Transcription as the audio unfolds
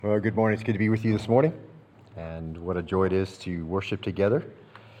Well, good morning. It's good to be with you this morning. And what a joy it is to worship together.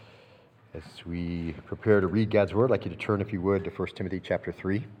 As we prepare to read God's Word, I'd like you to turn, if you would, to 1 Timothy chapter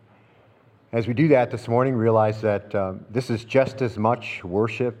 3. As we do that this morning, realize that this is just as much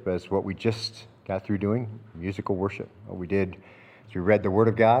worship as what we just got through doing, musical worship. What we did as we read the Word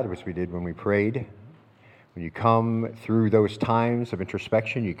of God, which we did when we prayed. When you come through those times of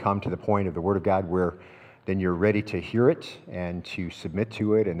introspection, you come to the point of the Word of God where then you're ready to hear it and to submit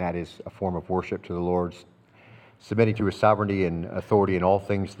to it, and that is a form of worship to the Lord, submitting to His sovereignty and authority in all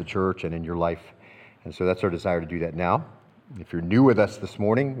things, the church, and in your life. And so that's our desire to do that now. If you're new with us this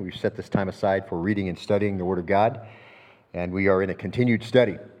morning, we've set this time aside for reading and studying the Word of God, and we are in a continued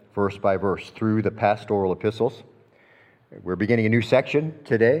study, verse by verse, through the pastoral epistles. We're beginning a new section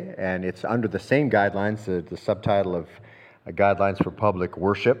today, and it's under the same guidelines, the subtitle of Guidelines for Public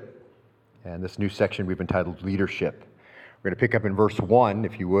Worship. And this new section we've entitled Leadership. We're going to pick up in verse 1,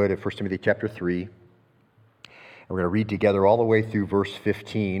 if you would, of 1 Timothy chapter 3. And we're going to read together all the way through verse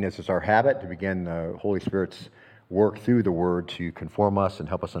 15, as is our habit, to begin the Holy Spirit's work through the Word to conform us and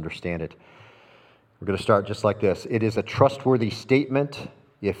help us understand it. We're going to start just like this. It is a trustworthy statement.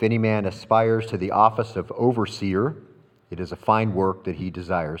 If any man aspires to the office of overseer, it is a fine work that he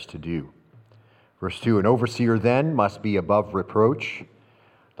desires to do. Verse 2, an overseer then must be above reproach,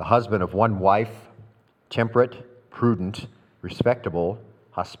 the husband of one wife, temperate, prudent, respectable,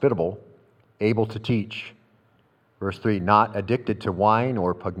 hospitable, able to teach. Verse 3, not addicted to wine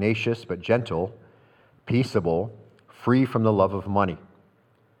or pugnacious, but gentle, peaceable, free from the love of money.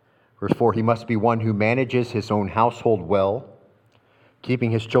 Verse 4, he must be one who manages his own household well, keeping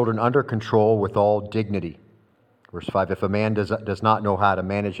his children under control with all dignity. Verse 5, if a man does not know how to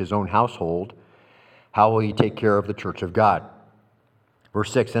manage his own household, how will he take care of the church of God?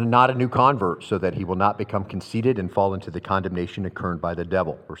 Verse 6, and not a new convert, so that he will not become conceited and fall into the condemnation incurred by the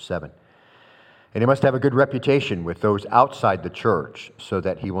devil. Verse 7, and he must have a good reputation with those outside the church, so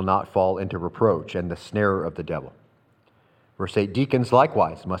that he will not fall into reproach and the snare of the devil. Verse 8, deacons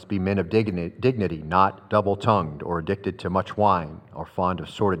likewise must be men of dignity, not double-tongued or addicted to much wine or fond of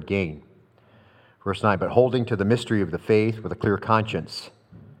sordid gain. Verse 9, but holding to the mystery of the faith with a clear conscience.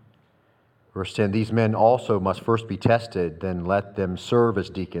 Verse 10, these men also must first be tested, then let them serve as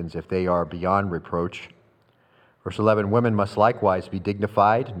deacons if they are beyond reproach. Verse 11, women must likewise be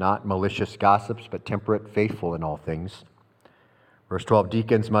dignified, not malicious gossips, but temperate, faithful in all things. Verse 12,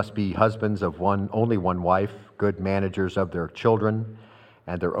 deacons must be husbands of only one wife, good managers of their children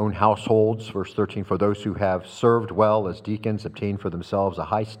and their own households. Verse 13, for those who have served well as deacons obtain for themselves a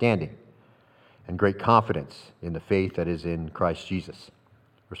high standing and great confidence in the faith that is in Christ Jesus.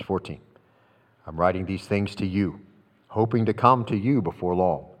 Verse 14, I'm writing these things to you, hoping to come to you before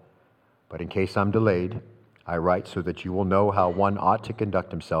long. But in case I'm delayed, I write so that you will know how one ought to conduct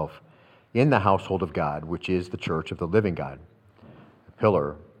himself in the household of God, which is the church of the living God, the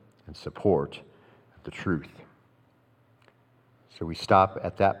pillar and support of the truth. So we stop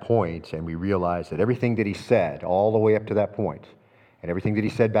at that point and we realize that everything that he said all the way up to that point, and everything that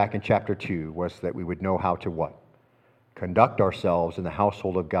he said back in chapter 2, was that we would know how to what? Conduct ourselves in the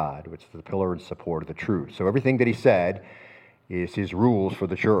household of God, which is the pillar and support of the truth. So everything that he said is his rules for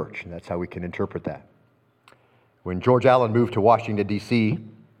the church, and that's how we can interpret that. When George Allen moved to Washington, D.C.,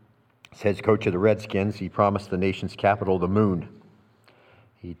 as head coach of the Redskins, he promised the nation's capital the moon.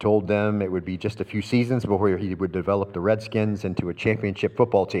 He told them it would be just a few seasons before he would develop the Redskins into a championship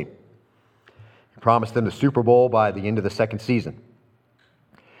football team. He promised them the Super Bowl by the end of the second season.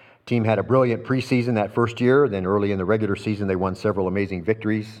 Team had a brilliant preseason that first year. Then early in the regular season, they won several amazing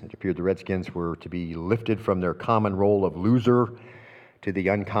victories. It appeared the Redskins were to be lifted from their common role of loser to the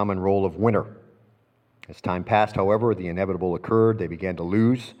uncommon role of winner. As time passed, however, the inevitable occurred. They began to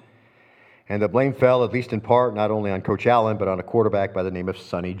lose. And the blame fell, at least in part, not only on Coach Allen, but on a quarterback by the name of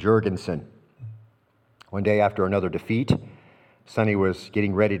Sonny Jurgensen. One day after another defeat, Sonny was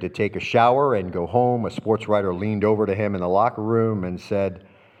getting ready to take a shower and go home. A sports writer leaned over to him in the locker room and said,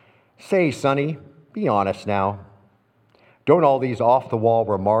 say, Sonny, be honest now. Don't all these off-the-wall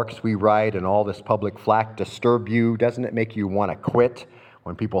remarks we write and all this public flack disturb you? Doesn't it make you want to quit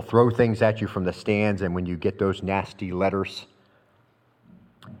when people throw things at you from the stands and when you get those nasty letters?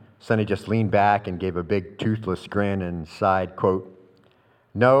 Sonny just leaned back and gave a big toothless grin and sighed, quote,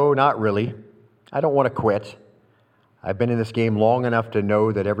 no, not really. I don't want to quit. I've been in this game long enough to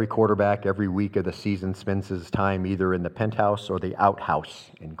know that every quarterback every week of the season spends his time either in the penthouse or the outhouse,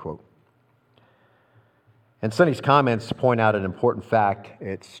 end quote. And Sonny's comments point out an important fact.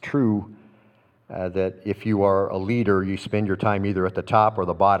 It's true that if you are a leader, you spend your time either at the top or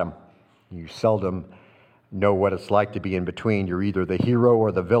the bottom. You seldom know what it's like to be in between. You're either the hero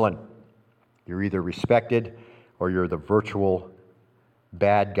or the villain. You're either respected or you're the virtual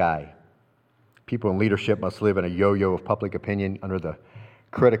bad guy. People in leadership must live in a yo-yo of public opinion under the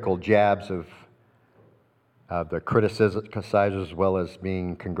critical jabs of the criticizers as well as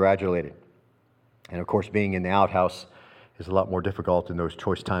being congratulated. And of course, being in the outhouse is a lot more difficult in those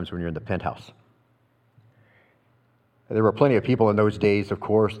choice times when you're in the penthouse. There were plenty of people in those days, of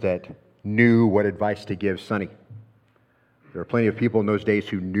course, that knew what advice to give Sonny. There were plenty of people in those days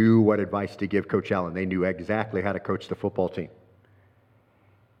who knew what advice to give Coach Allen. They knew exactly how to coach the football team.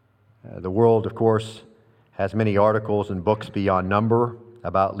 The world, of course, has many articles and books beyond number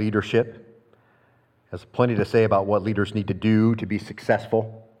about leadership. There's plenty to say about what leaders need to do to be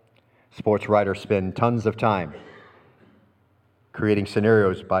successful. Sports writers spend tons of time creating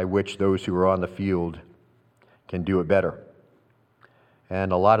scenarios by which those who are on the field can do it better.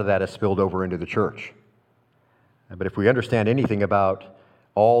 And a lot of that has spilled over into the church. But if we understand anything about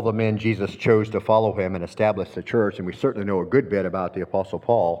all the men Jesus chose to follow him and establish the church, and we certainly know a good bit about the Apostle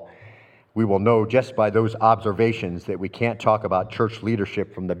Paul, we will know just by those observations that we can't talk about church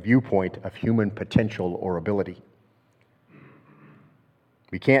leadership from the viewpoint of human potential or ability.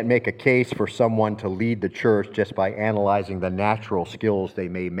 We can't make a case for someone to lead the church just by analyzing the natural skills they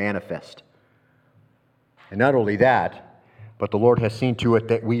may manifest. And not only that, but the Lord has seen to it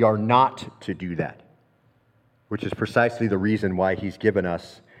that we are not to do that, which is precisely the reason why he's given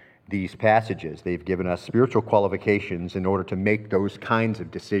us these passages. They've given us spiritual qualifications in order to make those kinds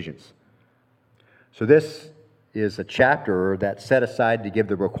of decisions. So this is a chapter that's set aside to give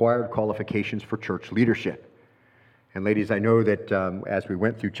the required qualifications for church leadership. And ladies, I know that as we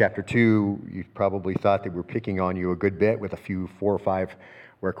went through chapter 2, you probably thought that we're picking on you a good bit with a few 4 or 5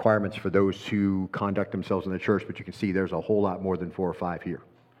 requirements for those who conduct themselves in the church, but you can see there's a whole lot more than 4 or 5 here.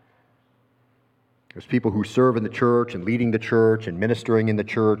 There's people who serve in the church and leading the church and ministering in the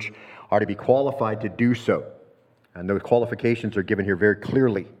church are to be qualified to do so. And those qualifications are given here very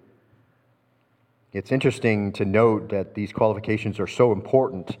clearly. It's interesting to note that these qualifications are so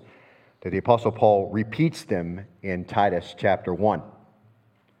important that the Apostle Paul repeats them in Titus chapter 1.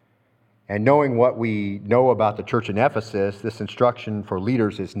 And knowing what we know about the church in Ephesus, this instruction for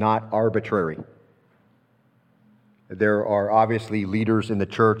leaders is not arbitrary. There are obviously leaders in the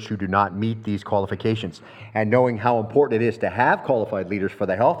church who do not meet these qualifications. And knowing how important it is to have qualified leaders for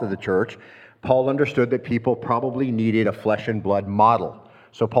the health of the church, Paul understood that people probably needed a flesh and blood model.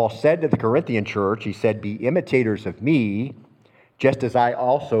 So Paul said to the Corinthian church, he said, "Be imitators of me, just as I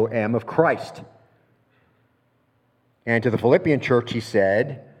also am of Christ." And to the Philippian church, he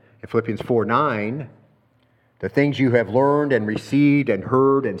said, in Philippians 4:9, "The things you have learned and received and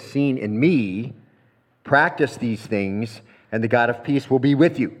heard and seen in me, practice these things, and the God of peace will be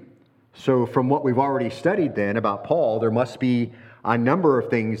with you." So from what we've already studied then about Paul, there must be a number of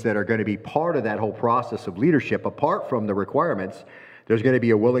things that are going to be part of that whole process of leadership. Apart from the requirements, there's going to be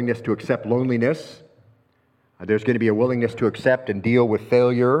a willingness to accept loneliness. There's going to be a willingness to accept and deal with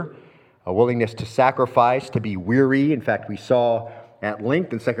failure, a willingness to sacrifice, to be weary. In fact, we saw at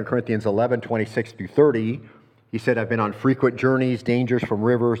length in 2 Corinthians 11:26-30, he said, "I've been on frequent journeys, dangers from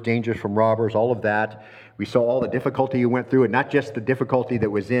rivers, dangers from robbers," all of that. We saw all the difficulty he went through, and not just the difficulty that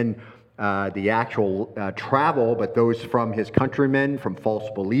was in the actual travel, but those from his countrymen, from false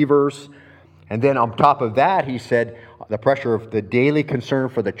believers. And then on top of that, he said, the pressure of the daily concern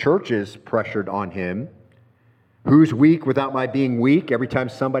for the churches pressured on him. Who's weak without my being weak? Every time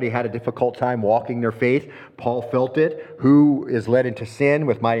somebody had a difficult time walking their faith, Paul felt it. Who is led into sin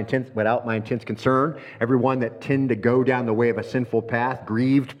without my intense concern? Everyone that tend to go down the way of a sinful path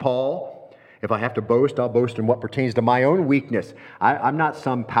grieved Paul. If I have to boast, I'll boast in what pertains to my own weakness. I'm not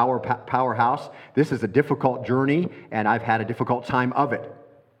some powerhouse. This is a difficult journey, and I've had a difficult time of it.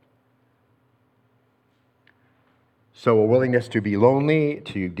 So a willingness to be lonely,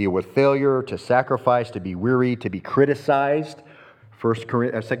 to deal with failure, to sacrifice, to be weary, to be criticized. 2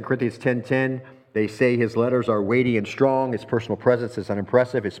 Corinthians 10:10, they say his letters are weighty and strong, his personal presence is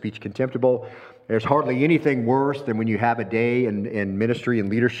unimpressive, his speech contemptible. There's hardly anything worse than when you have a day in ministry and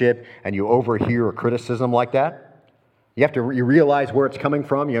leadership and you overhear a criticism like that. You realize where it's coming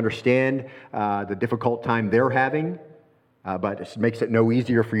from. You understand the difficult time they're having, but it makes it no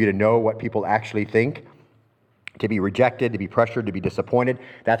easier for you to know what people actually think. To be rejected, to be pressured, to be disappointed.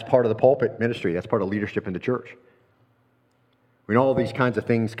 That's part of the pulpit ministry. That's part of leadership in the church. We know all these kinds of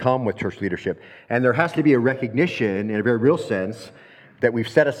things come with church leadership. And there has to be a recognition, in a very real sense, that we've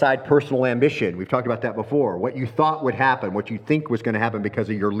set aside personal ambition. We've talked about that before. What you thought would happen, what you think was going to happen because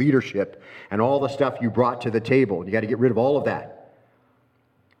of your leadership, and all the stuff you brought to the table. You got to get rid of all of that.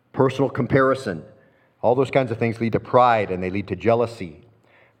 Personal comparison. All those kinds of things lead to pride and they lead to jealousy.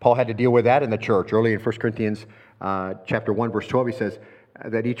 Paul had to deal with that in the church. Early in 1 Corinthians chapter 1, verse 12, he says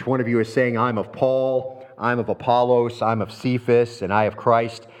that each one of you is saying, I'm of Paul, I'm of Apollos, I'm of Cephas, and I of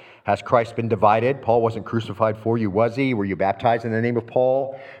Christ. Has Christ been divided? Paul wasn't crucified for you, was he? Were you baptized in the name of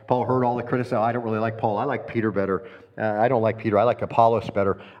Paul? Paul heard all the criticism. I don't really like Paul. I like Peter better. I don't like Peter. I like Apollos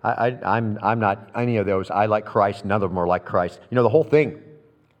better. I'm not any of those. I like Christ. None of them are like Christ. You know, the whole thing.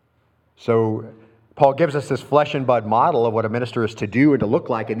 So Paul gives us this flesh and blood model of what a minister is to do and to look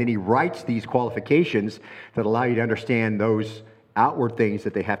like, and then he writes these qualifications that allow you to understand those outward things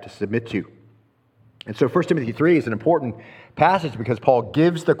that they have to submit to. And so 1 Timothy 3 is an important passage because Paul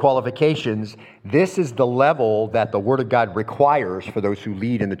gives the qualifications. This is the level that the Word of God requires for those who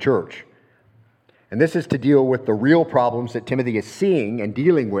lead in the church. And this is to deal with the real problems that Timothy is seeing and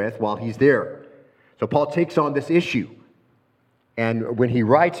dealing with while he's there. So Paul takes on this issue. And when he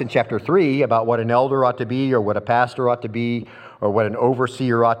writes in chapter 3 about what an elder ought to be or what a pastor ought to be or what an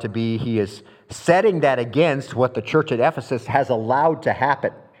overseer ought to be, he is setting that against what the church at Ephesus has allowed to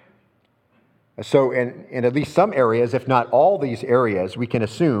happen. So in at least some areas, if not all these areas, we can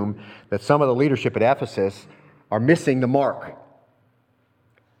assume that some of the leadership at Ephesus are missing the mark.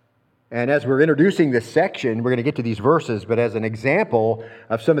 And as we're introducing this section, we're going to get to these verses, but as an example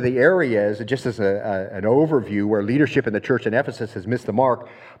of some of the areas, just as an overview where leadership in the church in Ephesus has missed the mark,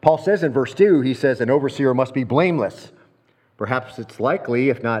 Paul says in verse 2, he says, an overseer must be blameless. Perhaps it's likely,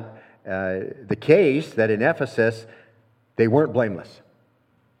 if not the case, that in Ephesus, they weren't blameless.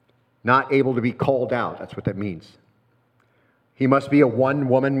 Not able to be called out. That's what that means. He must be a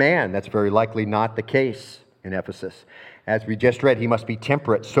one-woman man. That's very likely not the case in Ephesus. As we just read, he must be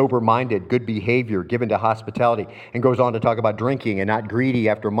temperate, sober-minded, good behavior, given to hospitality, and goes on to talk about drinking and not greedy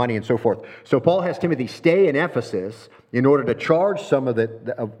after money and so forth. So Paul has Timothy stay in Ephesus in order to charge some of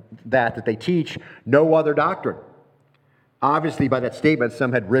that they teach no other doctrine. Obviously, by that statement,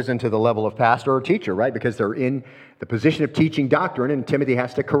 some had risen to the level of pastor or teacher, right? Because they're in the position of teaching doctrine, and Timothy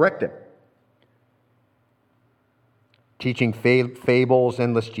has to correct them. Teaching fables,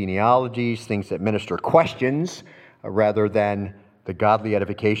 endless genealogies, things that minister questions, rather than the godly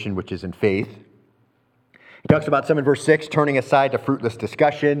edification which is in faith. He talks about some in verse 6, turning aside to fruitless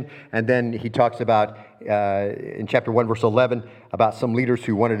discussion, and then he talks about, in chapter 1, verse 11, about some leaders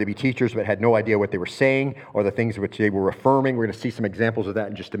who wanted to be teachers but had no idea what they were saying or the things which they were affirming. We're going to see some examples of that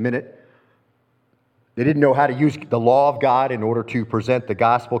in just a minute. They didn't know how to use the law of God in order to present the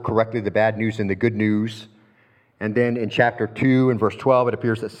gospel correctly, the bad news and the good news. And then in chapter 2 and verse 12, it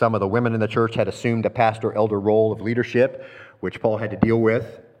appears that some of the women in the church had assumed a pastor-elder role of leadership, which Paul had to deal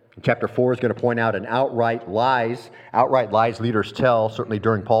with. Chapter 4 is going to point out an outright lies leaders tell, certainly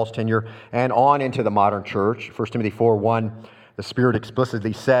during Paul's tenure, and on into the modern church. 1 Timothy 4:1, the Spirit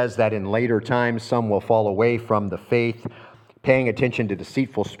explicitly says that in later times some will fall away from the faith, paying attention to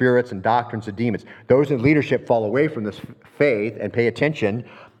deceitful spirits and doctrines of demons. Those in leadership fall away from this faith and pay attention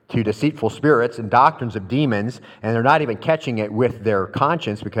to deceitful spirits and doctrines of demons, and they're not even catching it with their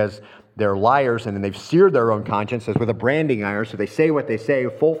conscience because they're liars, and then they've seared their own conscience as with a branding iron, so they say what they say,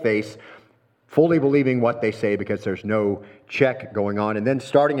 full face, fully believing what they say because there's no check going on. And then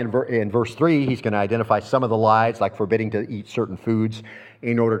starting in verse 3, he's going to identify some of the lies, like forbidding to eat certain foods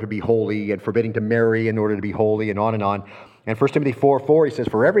in order to be holy, and forbidding to marry in order to be holy, and on and on. And 1 Timothy 4:4, he says,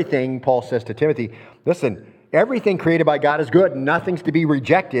 for everything, Paul says to Timothy, listen, everything created by God is good, and nothing's to be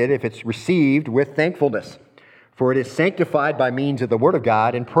rejected if it's received with thankfulness. For it is sanctified by means of the word of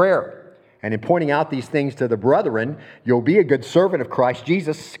God and prayer. And in pointing out these things to the brethren, you'll be a good servant of Christ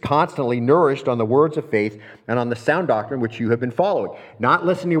Jesus, constantly nourished on the words of faith and on the sound doctrine which you have been following. Not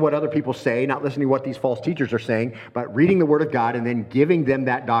listening to what other people say, not listening to what these false teachers are saying, but reading the word of God and then giving them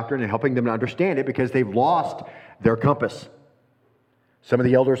that doctrine and helping them to understand it because they've lost their compass. Some of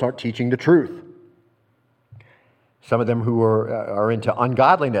the elders aren't teaching the truth. Some of them who are into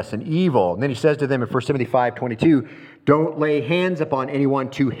ungodliness and evil. And then he says to them in 1 Timothy 5:22, don't lay hands upon anyone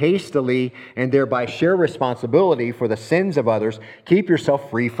too hastily and thereby share responsibility for the sins of others. Keep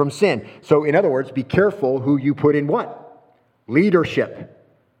yourself free from sin. So in other words, be careful who you put in what? Leadership.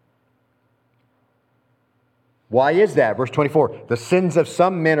 Why is that? Verse 24, the sins of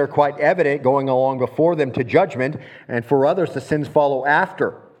some men are quite evident, going along before them to judgment, and for others the sins follow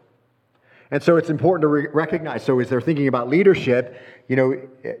after. And so it's important to recognize. So as they're thinking about leadership,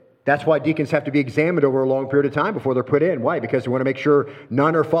 that's why deacons have to be examined over a long period of time before they're put in. Why? Because we want to make sure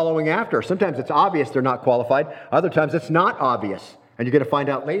none are following after. Sometimes it's obvious they're not qualified. Other times it's not obvious, and you're going to find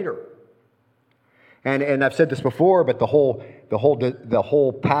out later. And I've said this before, but the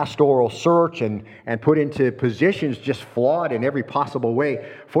whole pastoral search and put into positions just flawed in every possible way.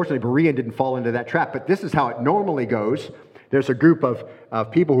 Fortunately, Berean didn't fall into that trap, but this is how it normally goes. There's a group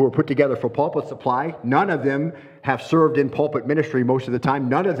of people who are put together for pulpit supply. None of them have served in pulpit ministry most of the time.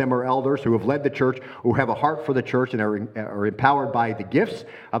 None of them are elders who have led the church, who have a heart for the church and are empowered by the gifts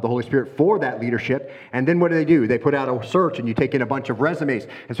of the Holy Spirit for that leadership. And then what do? They put out a search and you take in a bunch of resumes.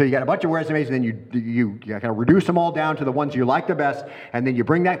 And so you got a bunch of resumes and then you kind of reduce them all down to the ones you like the best. And then you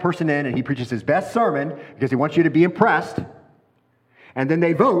bring that person in and he preaches his best sermon because he wants you to be impressed. And then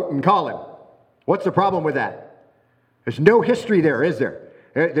they vote and call him. What's the problem with that? There's no history there, is there?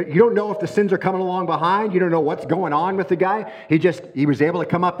 You don't know if the sins are coming along behind. You don't know what's going on with the guy. He was able to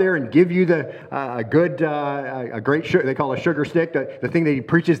come up there and give you a great, they call it a sugar stick, the thing that he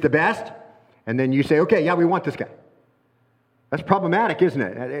preaches the best. And then you say, okay, yeah, we want this guy. That's problematic, isn't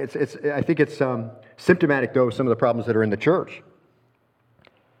it? I think it's symptomatic, though, of some of the problems that are in the church.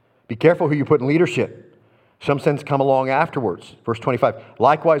 Be careful who you put in leadership. Some sins come along afterwards. Verse 25,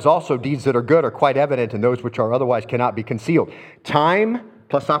 likewise also deeds that are good are quite evident, and those which are otherwise cannot be concealed. Time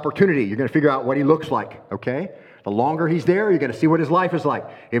plus opportunity. You're going to figure out what he looks like, okay? The longer he's there, you're going to see what his life is like.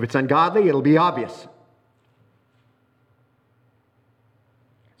 If it's ungodly, it'll be obvious.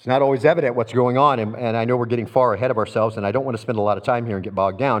 It's not always evident what's going on, and I know we're getting far ahead of ourselves, and I don't want to spend a lot of time here and get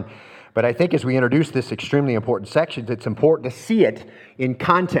bogged down. But I think as we introduce this extremely important section, it's important to see it in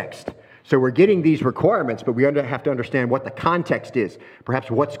context. So we're getting these requirements, but we have to understand what the context is, perhaps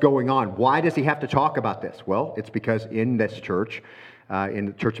what's going on. Why does he have to talk about this? Well, it's because in this church, in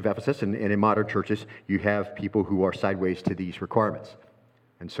the Church of Ephesus and in modern churches, you have people who are sideways to these requirements.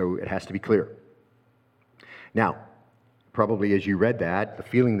 And so it has to be clear. Now, probably as you read that, the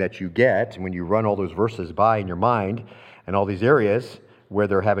feeling that you get when you run all those verses by in your mind and all these areas where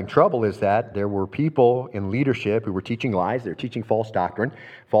they're having trouble is that there were people in leadership who were teaching lies, they're teaching false doctrine,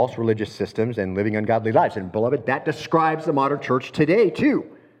 false religious systems, and living ungodly lives. And beloved, that describes the modern church today too.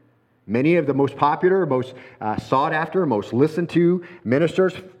 Many of the most popular, most sought after, most listened to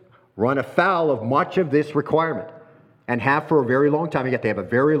ministers run afoul of much of this requirement and have for a very long time, and yet they have a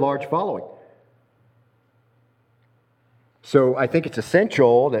very large following. So I think it's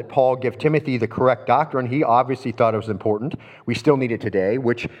essential that Paul give Timothy the correct doctrine. He obviously thought it was important. We still need it today,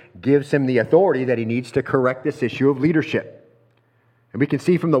 which gives him the authority that he needs to correct this issue of leadership. And we can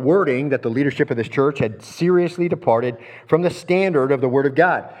see from the wording that the leadership of this church had seriously departed from the standard of the Word of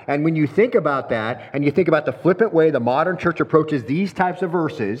God. And when you think about that, and you think about the flippant way the modern church approaches these types of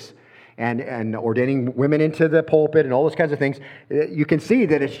verses, and ordaining women into the pulpit and all those kinds of things, you can see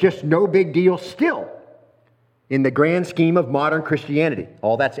that it's just no big deal still. In the grand scheme of modern Christianity,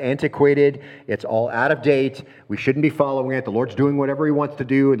 all that's antiquated, it's all out of date, we shouldn't be following it, the Lord's doing whatever He wants to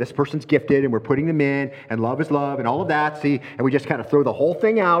do, and this person's gifted, and we're putting them in, and love is love, and all of that, see, and we just kind of throw the whole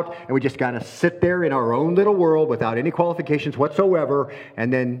thing out, and we just kind of sit there in our own little world without any qualifications whatsoever,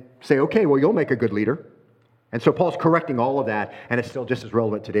 and then say, okay, well, you'll make a good leader. And so Paul's correcting all of that, and it's still just as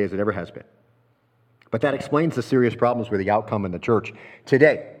relevant today as it ever has been. But that explains the serious problems with the outcome in the church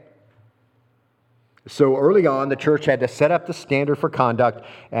today. So early on, the church had to set up the standard for conduct,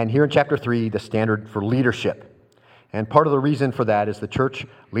 and here in chapter 3, the standard for leadership. And part of the reason for that is the church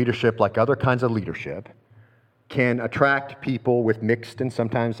leadership, like other kinds of leadership, can attract people with mixed and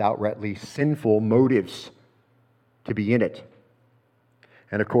sometimes outrightly sinful motives to be in it.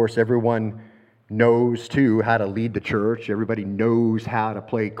 And of course, everyone knows, too, how to lead the church. Everybody knows how to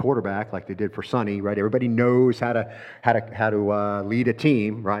play quarterback like they did for Sonny, right? Everybody knows how to lead a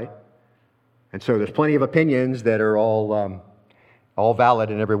team, right? And so there's plenty of opinions that are all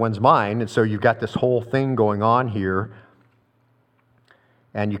valid in everyone's mind. And so you've got this whole thing going on here.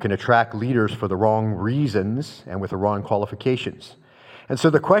 And you can attract leaders for the wrong reasons and with the wrong qualifications. And so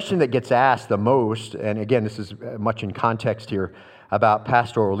the question that gets asked the most, and again, this is much in context here, about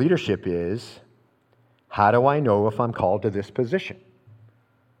pastoral leadership is, how do I know if I'm called to this position?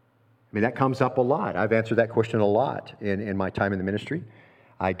 I mean, that comes up a lot. I've answered that question a lot in my time in the ministry.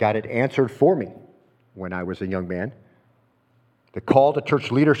 I got it answered for me when I was a young man. The call to church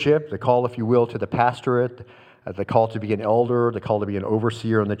leadership, the call, if you will, to the pastorate, the call to be an elder, the call to be an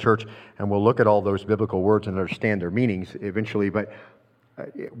overseer in the church, and we'll look at all those biblical words and understand their meanings eventually, but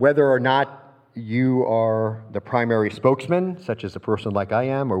whether or not you are the primary spokesman, such as a person like I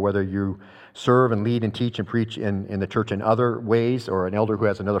am, or whether you serve and lead and teach and preach in the church in other ways, or an elder who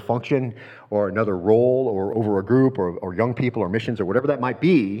has another function or another role or over a group or young people or missions or whatever that might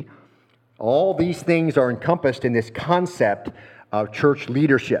be, all these things are encompassed in this concept of church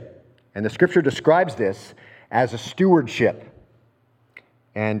leadership. And the Scripture describes this as a stewardship.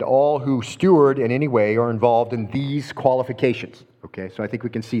 And all who steward in any way are involved in these qualifications. Okay, so I think we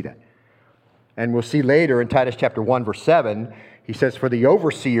can see that. And we'll see later in Titus chapter 1, verse 7, he says, for the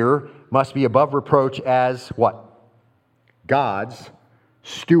overseer must be above reproach as what? God's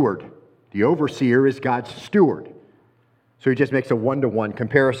steward. The overseer is God's steward. So he just makes a one-to-one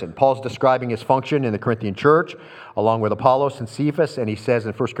comparison. Paul's describing his function in the Corinthian church, along with Apollos and Cephas, and he says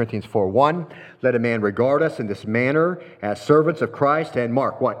in 1 Corinthians 4:1, let a man regard us in this manner as servants of Christ, and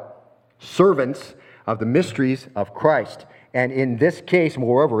mark what? Servants of the mysteries of Christ. And in this case,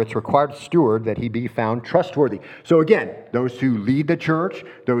 moreover, it's required steward that he be found trustworthy. So again, those who lead the church,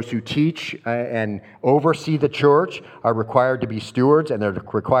 those who teach and oversee the church are required to be stewards, and they're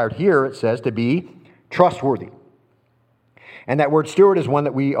required here, it says, to be trustworthy. And that word steward is one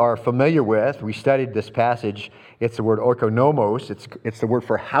that we are familiar with. We studied this passage. It's the word oikonomos. It's the word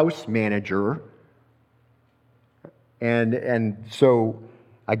for house manager. And so,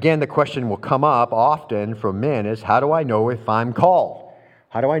 again, the question will come up often from men is, how do I know if I'm called?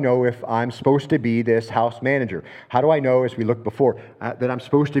 How do I know if I'm supposed to be this house manager? How do I know, as we looked before, that I'm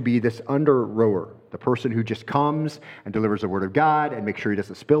supposed to be this under-rower, the person who just comes and delivers the Word of God and makes sure he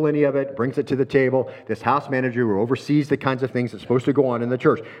doesn't spill any of it, brings it to the table, this house manager who oversees the kinds of things that's supposed to go on in the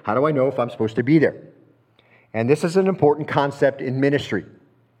church? How do I know if I'm supposed to be there? And this is an important concept in ministry,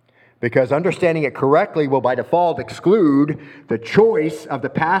 because understanding it correctly will by default exclude the choice of the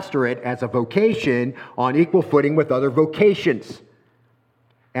pastorate as a vocation on equal footing with other vocations.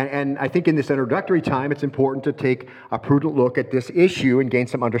 And I think in this introductory time, it's important to take a prudent look at this issue and gain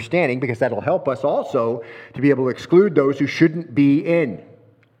some understanding, because that'll help us also to be able to exclude those who shouldn't be in.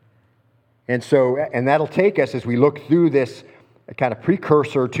 And that'll take us, as we look through this kind of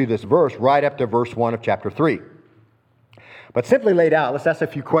precursor to this verse, right up to verse 1 of chapter 3. But simply laid out, let's ask a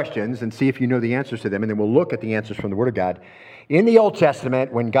few questions and see if you know the answers to them, and then we'll look at the answers from the Word of God. In the Old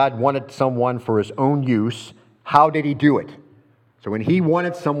Testament, when God wanted someone for his own use, how did he do it? So when he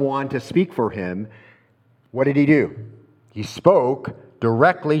wanted someone to speak for him, what did he do? He spoke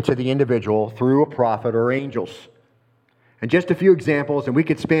directly to the individual through a prophet or angels. And just a few examples, and we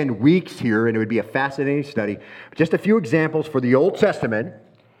could spend weeks here, and it would be a fascinating study. Just a few examples for the Old Testament.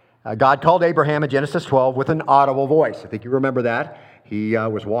 God called Abraham in Genesis 12 with an audible voice. I think you remember that. He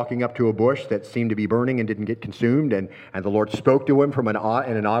was walking up to a bush that seemed to be burning and didn't get consumed, and the Lord spoke to him in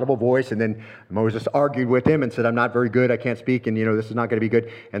an audible voice, and then Moses argued with him and said, I'm not very good, I can't speak, and this is not going to be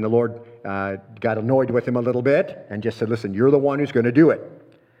good. And the Lord got annoyed with him a little bit and just said, listen, you're the one who's going to do it.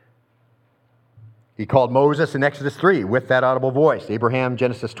 He called Moses in Exodus 3 with that audible voice. Abraham,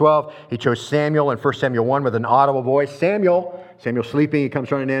 Genesis 12. He chose Samuel in 1 Samuel 1 with an audible voice. Samuel's sleeping. He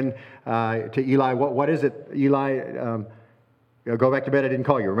comes running in to Eli. What is it, Eli? Go back to bed, I didn't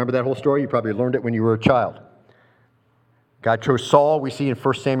call you. Remember that whole story? You probably learned it when you were a child. God chose Saul, we see in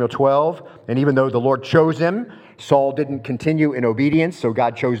 1 Samuel 12. And even though the Lord chose him, Saul didn't continue in obedience, so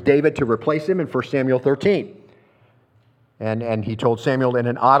God chose David to replace him in 1 Samuel 13. And he told Samuel in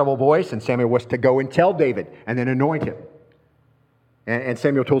an audible voice, and Samuel was to go and tell David and then anoint him. And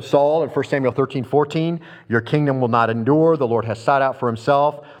Samuel told Saul in 1 Samuel 13:14, your kingdom will not endure. The Lord has sought out for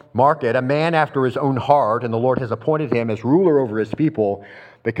himself, mark it, a man after his own heart, and the Lord has appointed him as ruler over his people,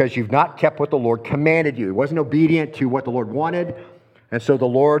 because you've not kept what the Lord commanded you. He wasn't obedient to what the Lord wanted, and so the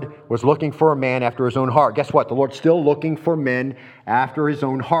Lord was looking for a man after his own heart. Guess what? The Lord's still looking for men after his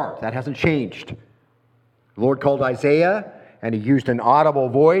own heart. That hasn't changed. The Lord called Isaiah, and he used an audible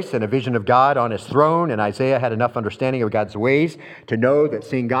voice and a vision of God on his throne, and Isaiah had enough understanding of God's ways to know that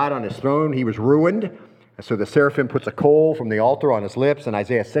seeing God on his throne, he was ruined. And so the seraphim puts a coal from the altar on his lips. In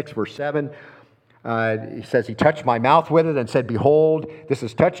Isaiah 6, verse 7, he says, he touched my mouth with it and said, behold, this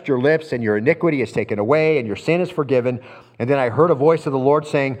has touched your lips, and your iniquity is taken away, and your sin is forgiven. And then I heard a voice of the Lord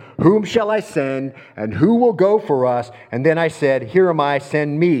saying, whom shall I send, and who will go for us? And then I said, here am I,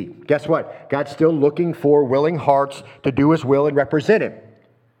 send me. Guess what? God's still looking for willing hearts to do his will and represent him.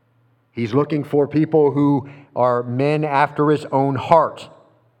 He's looking for people who are men after his own heart.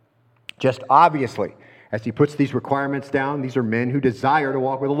 Just obviously, as he puts these requirements down, these are men who desire to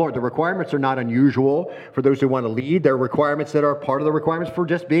walk with the Lord. The requirements are not unusual for those who want to lead. They're requirements that are part of the requirements for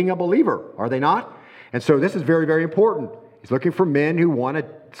just being a believer, are they not? And so this is very, very important. He's looking for men who want to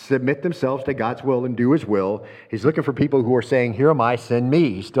submit themselves to God's will and do his will. He's looking for people who are saying, here am I, send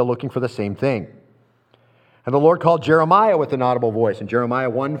me. He's still looking for the same thing. And the Lord called Jeremiah with an audible voice in Jeremiah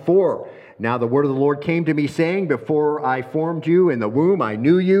 1:4. Now the word of the Lord came to me, saying, before I formed you in the womb, I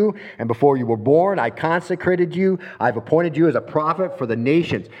knew you, and before you were born, I consecrated you. I've appointed you as a prophet for the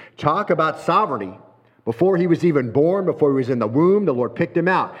nations. Talk about sovereignty. Before he was even born, before he was in the womb, the Lord picked him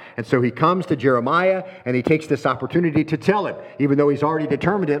out. And so he comes to Jeremiah and he takes this opportunity to tell him, even though he's already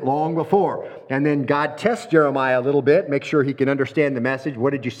determined it long before. And then God tests Jeremiah a little bit, make sure he can understand the message.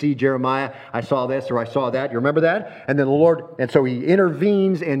 What did you see, Jeremiah? I saw this or I saw that. You remember that? And then and so he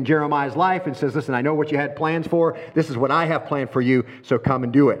intervenes in Jeremiah's life and says, listen, I know what you had plans for. This is what I have planned for you, so come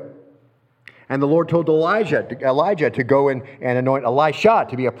and do it. And the Lord told Elijah to go and anoint Elisha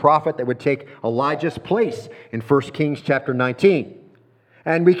to be a prophet that would take Elijah's place in 1 Kings chapter 19.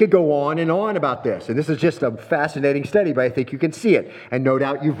 And we could go on and on about this. And this is just a fascinating study, but I think you can see it. And no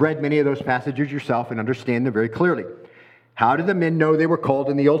doubt you've read many of those passages yourself and understand them very clearly. How did the men know they were called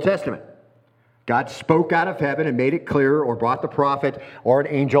in the Old Testament? God spoke out of heaven and made it clear, or brought the prophet or an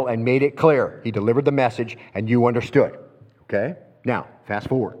angel and made it clear. He delivered the message and you understood. Okay? Now, fast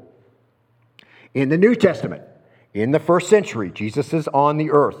forward. In the New Testament, in the first century, Jesus is on the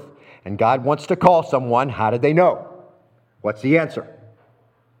earth, and God wants to call someone. How did they know? What's the answer?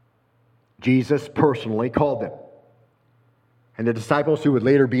 Jesus personally called them. And the disciples who would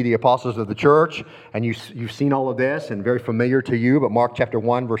later be the apostles of the church, and you've seen all of this, and very familiar to you, but Mark chapter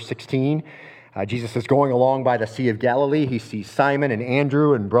 1, verse 16, Jesus is going along by the Sea of Galilee. He sees Simon and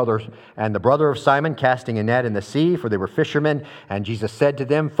Andrew and the brother of Simon casting a net in the sea, for they were fishermen. And Jesus said to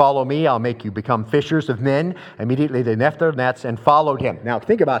them, follow me, I'll make you become fishers of men. Immediately they left their nets and followed him. Now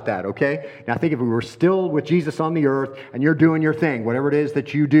think about that, okay? Now think if we were still with Jesus on the earth and you're doing your thing, whatever it is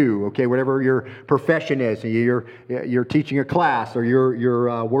that you do, okay, whatever your profession is, you're teaching a class, or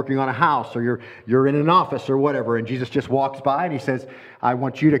you're working on a house, or you're in an office or whatever, and Jesus just walks by and he says, I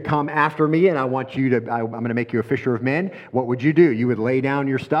want you to come after me, and I'm going to make you a fisher of men. What would you do? You would lay down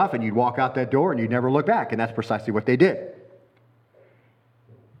your stuff and you'd walk out that door and you'd never look back. And that's precisely what they did.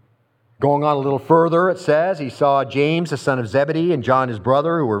 Going on a little further, it says, he saw James, the son of Zebedee, and John, his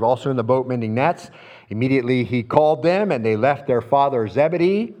brother, who were also in the boat mending nets. Immediately he called them, and they left their father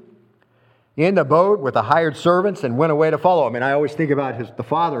Zebedee in the boat with the hired servants and went away to follow him. And I always think about the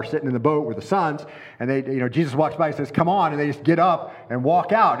father sitting in the boat with the sons, and Jesus walks by and says, come on, and they just get up and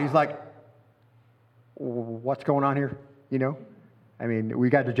walk out. And he's like, what's going on here? We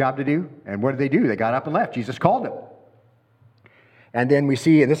got a job to do. And what did they do? They got up and left. Jesus called them. And then we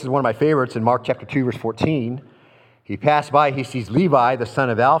see, and this is one of my favorites, in Mark chapter 2, verse 14, he passed by, he sees Levi, the son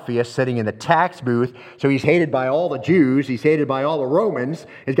of Alphaeus, sitting in the tax booth. So he's hated by all the Jews. He's hated by all the Romans.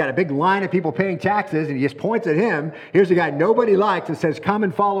 He's got a big line of people paying taxes, and he just points at him. Here's a guy nobody likes and says, come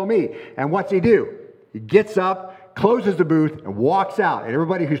and follow me. And what's he do? He gets up, closes the booth, and walks out. And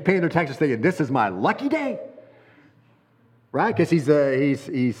everybody who's paying their taxes thinking, this is my lucky day. Right? Because he's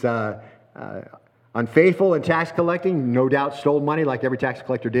unfaithful in tax collecting, no doubt stole money like every tax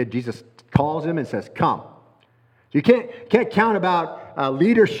collector did. Jesus calls him and says, come. So you can't count about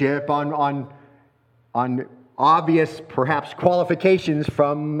leadership on obvious, perhaps, qualifications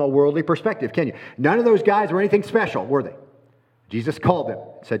from a worldly perspective, can you? None of those guys were anything special, were they? Jesus called them,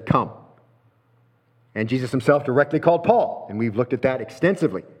 said, come. And Jesus himself directly called Paul, and we've looked at that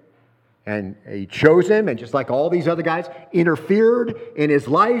extensively. And he chose him, and just like all these other guys, interfered in his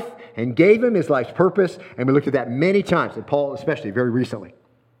life and gave him his life's purpose, and we looked at that many times, and Paul especially, very recently.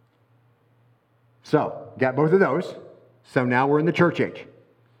 So, got both of those. So now we're in the church age.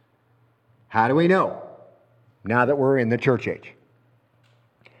 How do we know now that we're in the church age?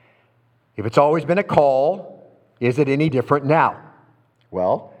 If it's always been a call, is it any different now?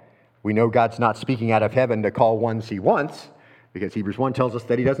 Well, we know God's not speaking out of heaven to call ones he wants, because Hebrews 1 tells us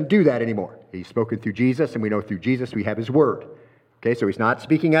that he doesn't do that anymore. He's spoken through Jesus, and we know through Jesus we have his word. Okay, so he's not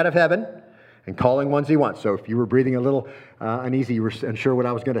speaking out of heaven and calling ones he wants. So if you were breathing a little uneasy, you were unsure what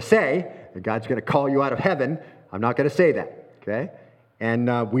I was going to say, that God's going to call you out of heaven, I'm not going to say that, okay?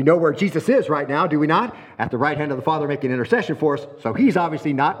 And we know where Jesus is right now, do we not? At the right hand of the Father making intercession for us. So he's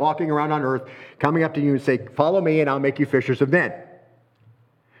obviously not walking around on earth, coming up to you and say, follow me and I'll make you fishers of men.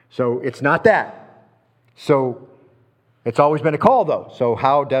 So it's not that. So it's always been a call, though. So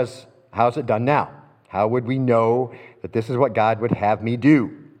how's it done now? How would we know that this is what God would have me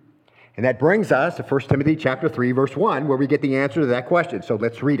do? And that brings us to 1 Timothy chapter 3, verse 1, where we get the answer to that question. So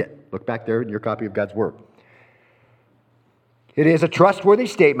let's read it. Look back there in your copy of God's Word. It is a trustworthy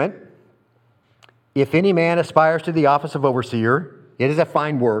statement. If any man aspires to the office of overseer, it is a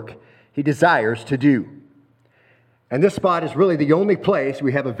fine work he desires to do. And this spot is really the only place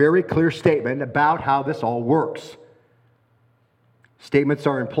we have a very clear statement about how this all works. Statements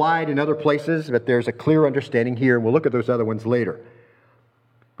are implied in other places, but there's a clear understanding here, and we'll look at those other ones later.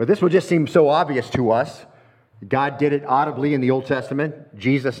 But this will just seem so obvious to us. God did it audibly in the Old Testament.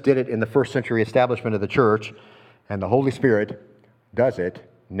 Jesus did it in the first century establishment of the church. And the Holy Spirit does it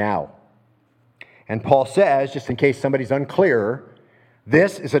now. And Paul says, just in case somebody's unclear,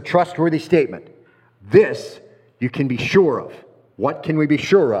 this is a trustworthy statement. This you can be sure of. What can we be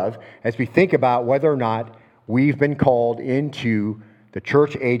sure of as we think about whether or not we've been called into the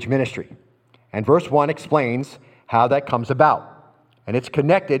church age ministry? And verse 1 explains how that comes about. And it's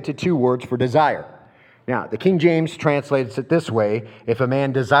connected to two words for desire. Now, the King James translates it this way: if a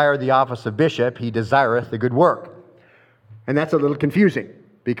man desire the office of bishop, he desireth the good work. And that's a little confusing,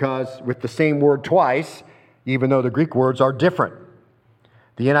 because with the same word twice, even though the Greek words are different.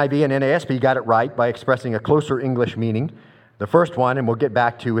 The NIV and NASB got it right by expressing a closer English meaning. The first one, and we'll get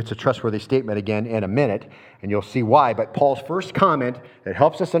back to it's a trustworthy statement again in a minute, and you'll see why. But Paul's first comment that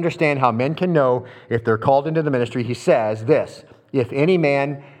helps us understand how men can know if they're called into the ministry, he says this: if any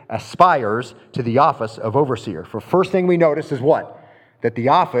man aspires to the office of overseer. For first thing we notice is what? That the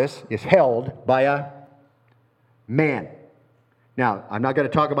office is held by a man. Now, I'm not going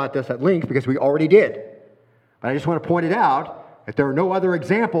to talk about this at length because we already did. But I just want to point it out that there are no other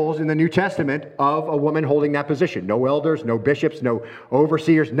examples in the New Testament of a woman holding that position. No elders, no bishops, no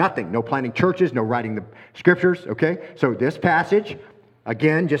overseers, nothing. No planting churches, no writing the scriptures, okay? So this passage,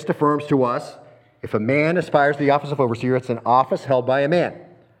 again, just affirms to us, if a man aspires to the office of overseer, it's an office held by a man.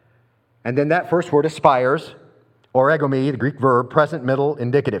 And then that first word, aspires, origami, the Greek verb, present, middle,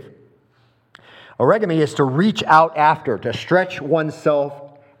 indicative. Origami is to reach out after, to stretch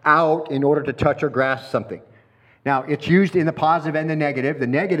oneself out in order to touch or grasp something. Now, it's used in the positive and the negative. The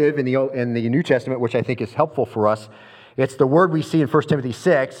negative in the New Testament, which I think is helpful for us, it's the word we see in 1 Timothy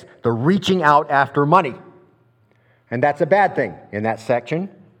 6, the reaching out after money. And that's a bad thing in that section.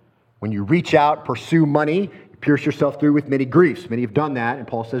 When you reach out, pursue money, you pierce yourself through with many griefs. Many have done that, and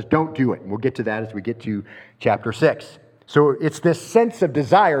Paul says don't do it. And we'll get to that as we get to chapter 6. So it's this sense of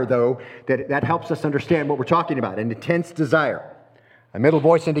desire, though, that helps us understand what we're talking about, an intense desire. A middle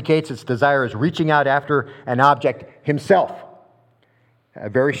voice indicates its desire is reaching out after an object himself. A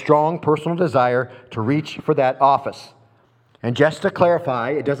very strong personal desire to reach for that office. And just to clarify,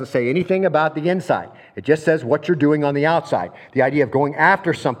 it doesn't say anything about the inside. It just says what you're doing on the outside. The idea of going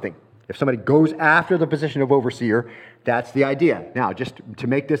after something. If somebody goes after the position of overseer, that's the idea. Now, just to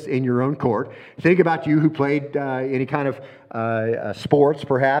make this in your own court, think about you who played any kind of sports,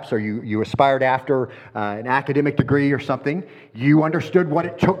 perhaps, or you aspired after an academic degree or something. You understood what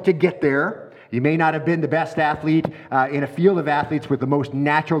it took to get there. You may not have been the best athlete in a field of athletes with the most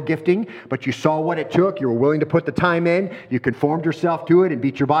natural gifting, but you saw what it took. You were willing to put the time in. You conformed yourself to it and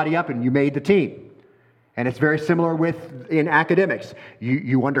beat your body up, and you made the team. And it's very similar in academics.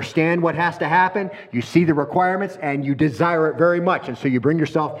 You understand what has to happen, you see the requirements, and you desire it very much. And so you bring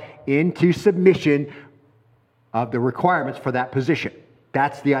yourself into submission of the requirements for that position.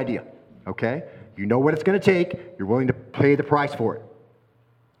 That's the idea, okay? You know what it's going to take. You're willing to pay the price for it.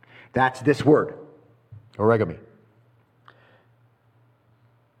 That's this word, origami.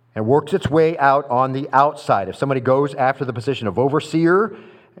 And works its way out on the outside. If somebody goes after the position of overseer,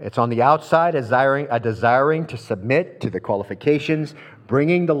 it's on the outside, desiring to submit to the qualifications,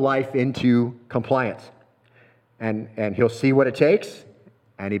 bringing the life into compliance. And he'll see what it takes,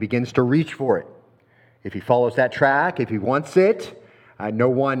 and he begins to reach for it. If he follows that track, if he wants it, no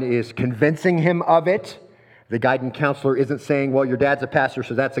one is convincing him of it. The guidance counselor isn't saying, well, your dad's a pastor,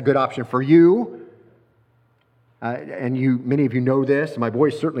 so that's a good option for you. And many of you know this, my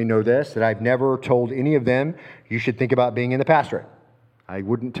boys certainly know this, that I've never told any of them, you should think about being in the pastorate. I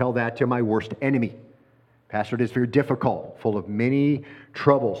wouldn't tell that to my worst enemy. Pastorate is very difficult, full of many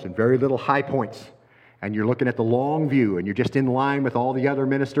troubles and very little high points. And you're looking at the long view, and you're just in line with all the other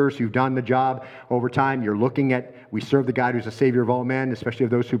ministers who've done the job over time. You're looking at, we serve the God who's the Savior of all men, especially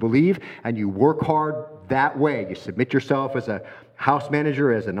of those who believe, and you work hard that way. You submit yourself as a house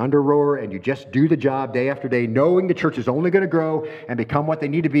manager, as an under-rower, and you just do the job day after day, knowing the church is only going to grow and become what they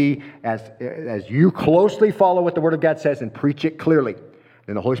need to be as you closely follow what the Word of God says and preach it clearly.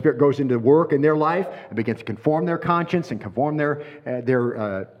 Then the Holy Spirit goes into work in their life and begins to conform their conscience and conform their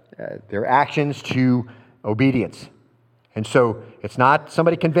actions to obedience. And so it's not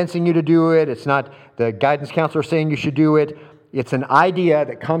somebody convincing you to do it. It's not the guidance counselor saying you should do it. It's an idea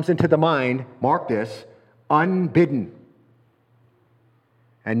that comes into the mind, mark this, unbidden.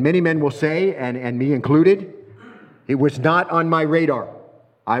 And many men will say, and me included, it was not on my radar.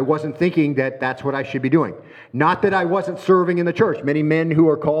 I wasn't thinking that that's what I should be doing. Not that I wasn't serving in the church. Many men who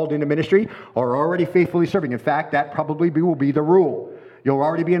are called into ministry are already faithfully serving. In fact, that probably will be the rule. You'll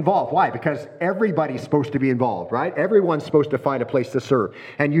already be involved. Why? Because everybody's supposed to be involved, right? Everyone's supposed to find a place to serve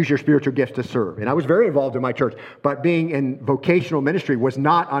and use your spiritual gifts to serve. And I was very involved in my church, but being in vocational ministry was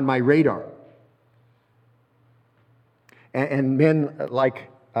not on my radar. And men like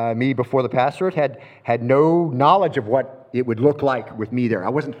me before the pastorate had no knowledge of what it would look like with me there. I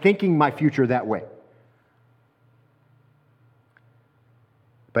wasn't thinking my future that way.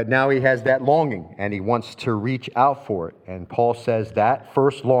 But now he has that longing, and he wants to reach out for it. And Paul says that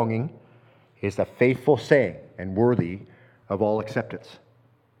first longing is a faithful saying and worthy of all acceptance.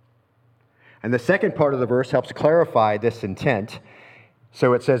 And the second part of the verse helps clarify this intent.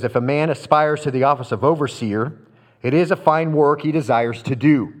 So it says, if a man aspires to the office of overseer, it is a fine work he desires to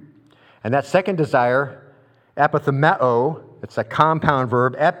do. And that second desire, epithumeo, it's a compound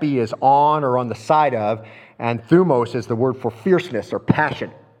verb. Epi is on or on the side of, and thumos is the word for fierceness or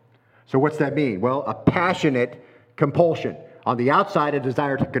passion. So what's that mean? Well, a passionate compulsion. On the outside, a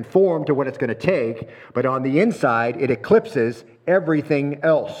desire to conform to what it's going to take, but on the inside, it eclipses everything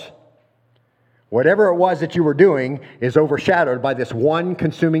else. Whatever it was that you were doing is overshadowed by this one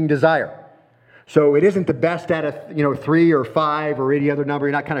consuming desire. So it isn't the best out of 3 or 5 or any other number.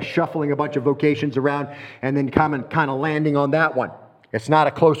 You're not kind of shuffling a bunch of vocations around and then kind of landing on that one. It's not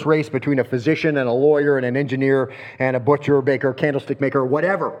a close race between a physician and a lawyer and an engineer and a butcher, baker, candlestick maker,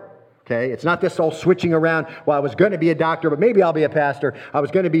 whatever. Okay? It's not this all switching around. Well, I was going to be a doctor, but maybe I'll be a pastor. I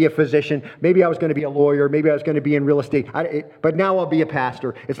was going to be a physician. Maybe I was going to be a lawyer. Maybe I was going to be in real estate. But now I'll be a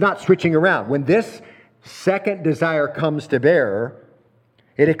pastor. It's not switching around. When this second desire comes to bear,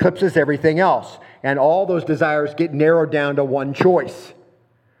 it eclipses everything else. And all those desires get narrowed down to one choice.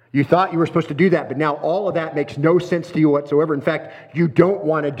 You thought you were supposed to do that, but now all of that makes no sense to you whatsoever. In fact, you don't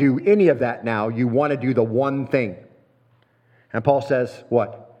want to do any of that now. You want to do the one thing. And Paul says,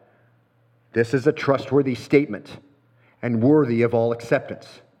 what? This is a trustworthy statement and worthy of all acceptance.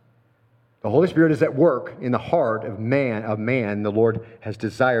 The Holy Spirit is at work in the heart of man the Lord has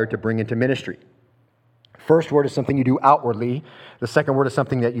desired to bring into ministry. First word is something you do outwardly. The second word is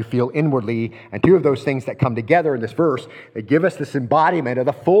something that you feel inwardly. And two of those things that come together in this verse, they give us this embodiment of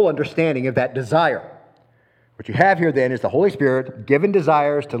the full understanding of that desire. What you have here then is the Holy Spirit given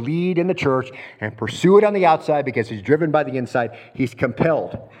desires to lead in the church and pursue it on the outside because he's driven by the inside. He's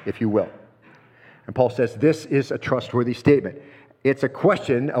compelled, if you will. And Paul says this is a trustworthy statement. It's a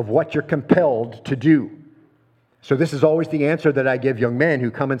question of what you're compelled to do. So this is always the answer that I give young men who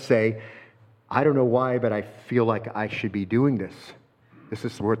come and say, I don't know why, but I feel like I should be doing this. This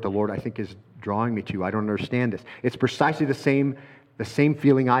is what the Lord, I think, is drawing me to. I don't understand this. It's precisely the same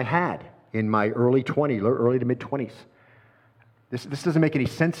feeling I had in my early to mid-20s. This doesn't make any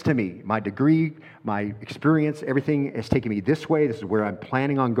sense to me. My degree, my experience, everything is taking me this way. This is where I'm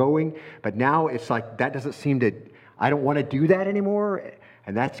planning on going. But now it's like that doesn't seem to, I don't want to do that anymore.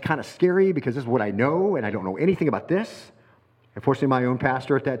 And that's kind of scary because this is what I know, and I don't know anything about this. Unfortunately, my own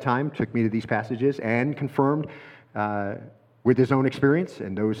pastor at that time took me to these passages and confirmed with his own experience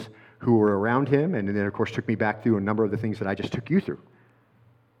and those who were around him, and then, of course, took me back through a number of the things that I just took you through.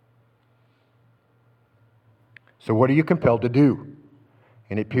 So what are you compelled to do?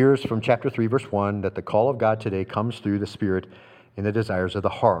 And it appears from chapter 3, verse 1, that the call of God today comes through the Spirit in the desires of the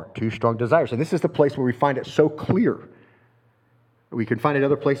heart. Two strong desires. And this is the place where we find it so clear. We can find it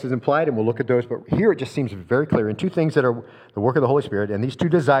other places implied, and we'll look at those. But here it just seems very clear. And two things that are the work of the Holy Spirit, and these two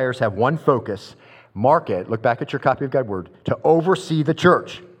desires have one focus. Mark it, look back at your copy of God's Word, to oversee the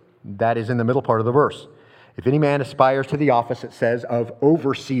church. That is in the middle part of the verse. If any man aspires to the office, it says, of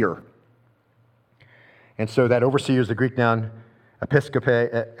overseer. And so that overseer is the Greek noun episkope.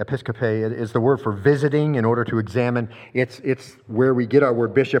 It is the word for visiting in order to examine. It's where we get our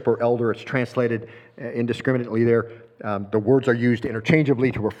word bishop or elder. It's translated indiscriminately there. The words are used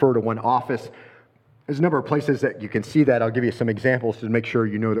interchangeably to refer to one office. There's a number of places that you can see that. I'll give you some examples to make sure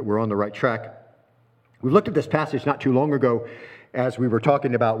you know that we're on the right track. We looked at this passage not too long ago as we were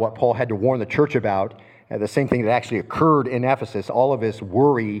talking about what Paul had to warn the church about. The same thing that actually occurred in Ephesus. All of his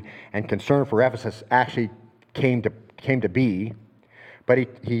worry and concern for Ephesus actually came to be. But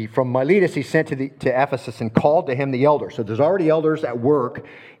he from Miletus, he sent to Ephesus and called to him the elders. So there's already elders at work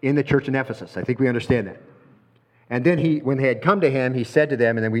in the church in Ephesus. I think we understand that. And then when they had come to him, he said to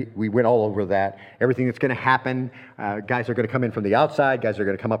them, and then we went all over that, everything that's going to happen. Guys are going to come in from the outside. Guys are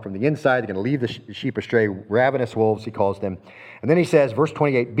going to come up from the inside. They're going to leave the sheep astray, ravenous wolves, he calls them. And then he says, verse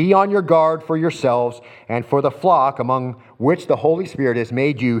 28, be on your guard for yourselves and for the flock among which the Holy Spirit has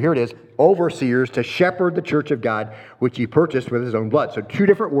made you, here it is, overseers to shepherd the church of God, which he purchased with his own blood. So two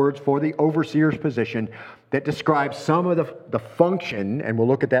different words for the overseer's position that describes some of the function, and we'll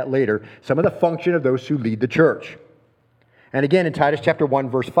look at that later, some of the function of those who lead the church. And again, in Titus chapter 1,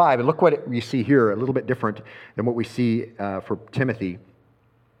 verse 5, and look what we see here, a little bit different than what we see for Timothy.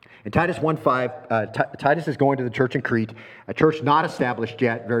 In Titus 1:5, Titus is going to the church in Crete, a church not established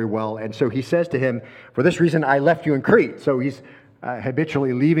yet very well, and so he says to him, for this reason I left you in Crete. So he's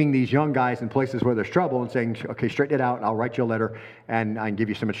habitually leaving these young guys in places where there's trouble and saying, okay, straighten it out, and I'll write you a letter, and I can give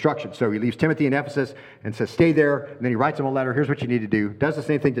you some instructions. So he leaves Timothy in Ephesus and says, stay there, and then he writes him a letter, here's what you need to do. Does the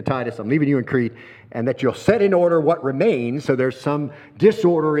same thing to Titus, I'm leaving you in Crete, and that you'll set in order what remains, so there's some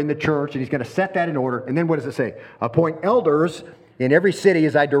disorder in the church, and he's going to set that in order. And then what does it say? Appoint elders in every city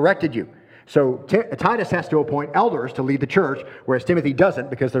as I directed you. So Titus has to appoint elders to lead the church, whereas Timothy doesn't,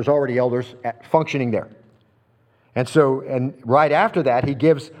 because there's already elders functioning there. And right after that, he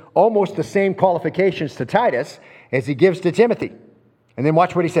gives almost the same qualifications to Titus as he gives to Timothy. And then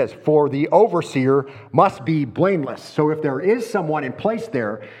watch what he says. For the overseer must be blameless. So if there is someone in place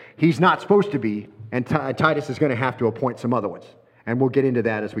there, he's not supposed to be, and Titus is going to have to appoint some other ones. And we'll get into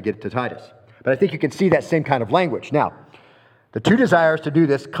that as we get to Titus. But I think you can see that same kind of language. Now, the two desires to do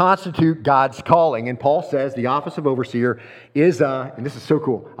this constitute God's calling. And Paul says the office of overseer is, and this is so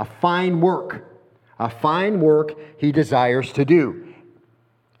cool, a fine work. A fine work he desires to do.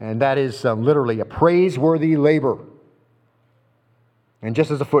 And that is literally a praiseworthy labor. And just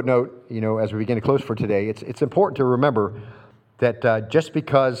as a footnote, as we begin to close for today, it's important to remember that just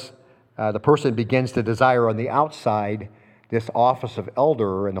because the person begins to desire on the outside this office of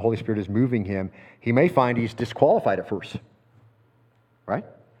elder and the Holy Spirit is moving him, he may find he's disqualified at first. Right?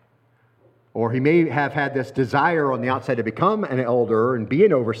 Or he may have had this desire on the outside to become an elder and be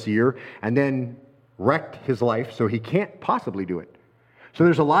an overseer, and then wrecked his life, so he can't possibly do it. So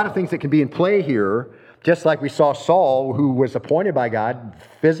there's a lot of things that can be in play here, just like we saw Saul, who was appointed by God,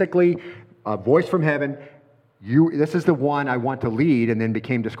 physically, a voice from heaven, this is the one I want to lead, and then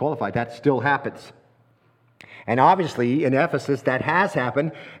became disqualified. That still happens. And obviously, in Ephesus, that has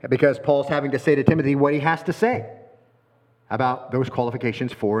happened, because Paul's having to say to Timothy what he has to say about those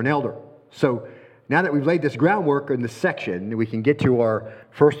qualifications for an elder. So now that we've laid this groundwork in this section, we can get to our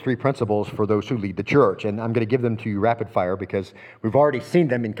first three principles for those who lead the church. And I'm going to give them to you rapid fire because we've already seen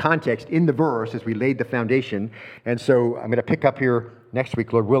them in context in the verse as we laid the foundation. And so I'm going to pick up here next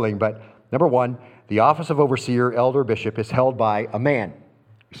week, Lord willing. But number one, the office of overseer, elder, bishop is held by a man.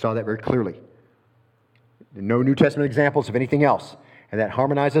 We saw that very clearly. No New Testament examples of anything else. And that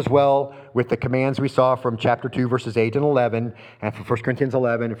harmonizes well with the commands we saw from chapter 2, verses 8 and 11, and from 1 Corinthians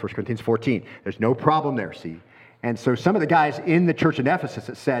 11 and 1 Corinthians 14. There's no problem there, see? And so some of the guys in the church in Ephesus,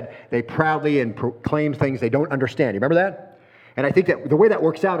 it said, they proudly and proclaim things they don't understand. You remember that? And I think that the way that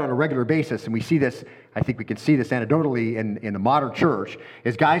works out on a regular basis, and we see this, I think we can see this anecdotally in the modern church,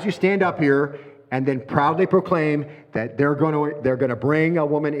 is guys who stand up here and then proudly proclaim that they're going to bring a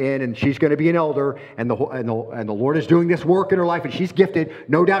woman in and she's going to be an elder, and the Lord is doing this work in her life, and she's gifted.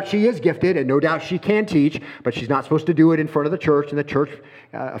 No doubt she is gifted, and no doubt she can teach, but she's not supposed to do it in front of the church in the church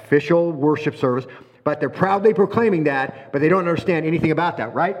official worship service. But they're proudly proclaiming that, but they don't understand anything about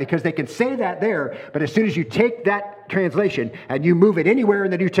that, right? Because they can say that there, but as soon as you take that translation and you move it anywhere in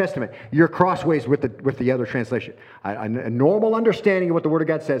the New Testament, you're crossways with the other translation. A normal understanding of what the Word of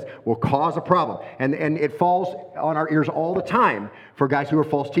God says will cause a problem. And it falls on our ears all the time for guys who are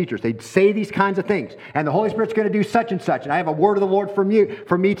false teachers. They say these kinds of things, and the Holy Spirit's going to do such and such, and I have a word of the Lord from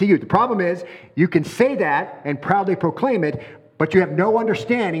me to you. The problem is, you can say that and proudly proclaim it, but you have no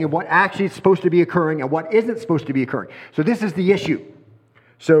understanding of what actually is supposed to be occurring and what isn't supposed to be occurring. So this is the issue.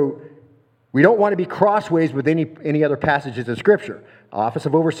 So we don't want to be crossways with any other passages of Scripture. Office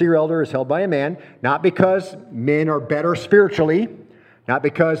of overseer elder is held by a man, not because men are better spiritually, not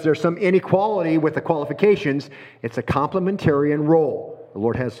because there's some inequality with the qualifications. It's a complementarian role. The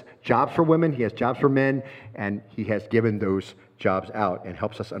Lord has jobs for women, He has jobs for men, and He has given those jobs out and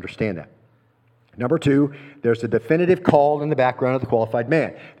helps us understand that. Number two, there's a definitive call in the background of the qualified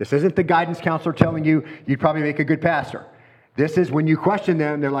man. This isn't the guidance counselor telling you you'd probably make a good pastor. This is when you question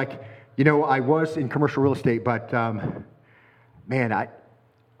them, they're like, I was in commercial real estate, but man,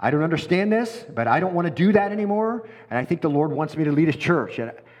 I don't understand this, but I don't want to do that anymore, and I think the Lord wants me to lead His church.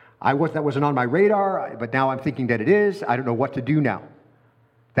 And that wasn't on my radar, but now I'm thinking that it is. I don't know what to do now.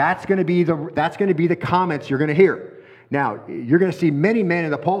 That's going to be the comments you're going to hear. Now, you're going to see many men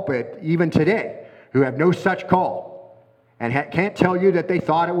in the pulpit, even today, who have no such call and can't tell you that they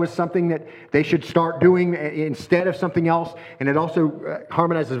thought it was something that they should start doing instead of something else. And it also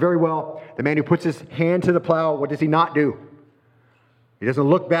harmonizes very well. The man who puts his hand to the plow, what does he not do? He doesn't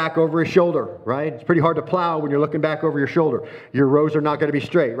look back over his shoulder, right? It's pretty hard to plow when you're looking back over your shoulder. Your rows are not going to be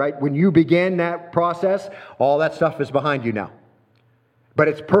straight, right? When you begin that process, all that stuff is behind you now. But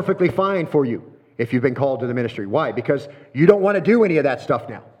it's perfectly fine for you if you've been called to the ministry. Why? Because you don't want to do any of that stuff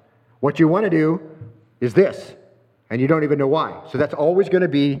now. What you want to do is this, and you don't even know why. So that's always going to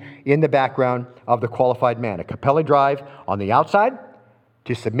be in the background of the qualified man. A compelling drive on the outside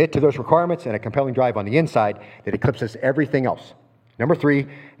to submit to those requirements, and a compelling drive on the inside that eclipses everything else. Number 3,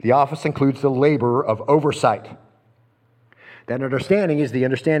 the office includes the labor of oversight. That understanding is the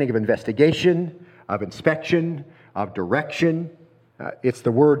understanding of investigation, of inspection, of direction. It's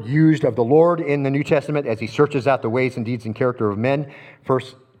the word used of the Lord in the New Testament as he searches out the ways and deeds and character of men. 1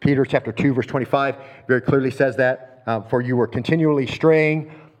 Peter chapter 2, verse 25 very clearly says that. For you were continually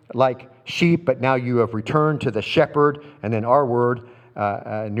straying like sheep, but now you have returned to the shepherd. And then our word,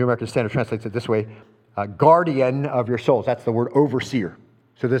 New American Standard translates it this way, guardian of your souls. That's the word overseer.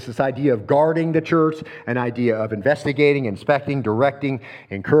 So there's this idea of guarding the church, an idea of investigating, inspecting, directing,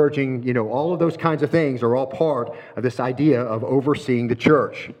 encouraging, all of those kinds of things are all part of this idea of overseeing the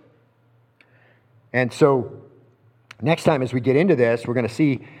church. And so next time as we get into this, we're going to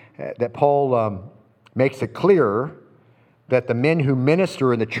see that Paul makes it clear that the men who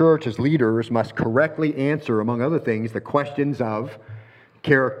minister in the church as leaders must correctly answer, among other things, the questions of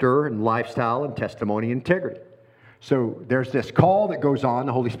character and lifestyle and testimony and integrity. So there's this call that goes on.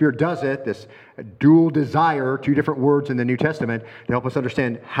 The Holy Spirit does it, this dual desire, 2 different words in the New Testament to help us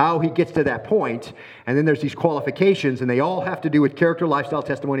understand how he gets to that point. And then there's these qualifications, and they all have to do with character, lifestyle,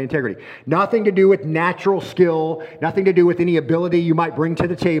 testimony, integrity. Nothing to do with natural skill, nothing to do with any ability you might bring to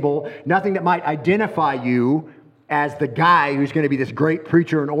the table, nothing that might identify you as the guy who's going to be this great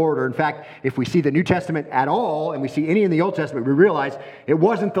preacher and orator. In fact, if we see the New Testament at all, and we see any in the Old Testament, we realize they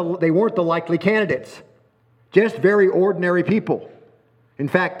weren't the likely candidates. Just very ordinary people. In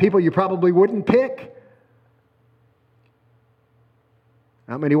fact, people you probably wouldn't pick.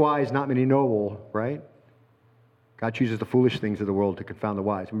 Not many wise, not many noble, right? God chooses the foolish things of the world to confound the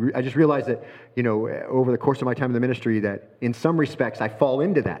wise. I just realized that, over the course of my time in the ministry, that in some respects I fall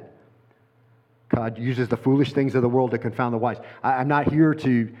into that. God uses the foolish things of the world to confound the wise. I'm not here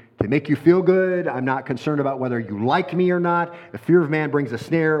to make you feel good. I'm not concerned about whether you like me or not. The fear of man brings a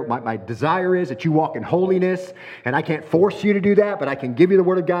snare. My desire is that you walk in holiness, and I can't force you to do that, but I can give you the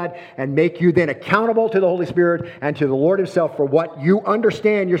Word of God and make you then accountable to the Holy Spirit and to the Lord himself for what you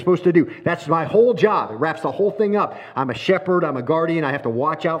understand you're supposed to do. That's my whole job. It wraps the whole thing up. I'm a shepherd. I'm a guardian. I have to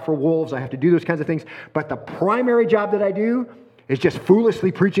watch out for wolves. I have to do those kinds of things. But the primary job that I do is just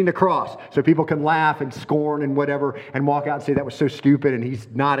foolishly preaching the cross so people can laugh and scorn and whatever and walk out and say that was so stupid and he's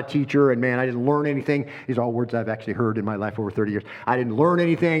not a teacher and man, I didn't learn anything. These are all words I've actually heard in my life over 30 years. I didn't learn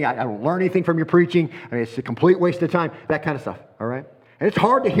anything. I don't learn anything from your preaching. I mean, it's a complete waste of time, that kind of stuff, all right? And it's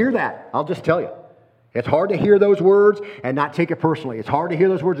hard to hear that, I'll just tell you. It's hard to hear those words and not take it personally. It's hard to hear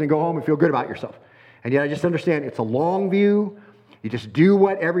those words and go home and feel good about yourself. And yet I just understand it's a long view. You just do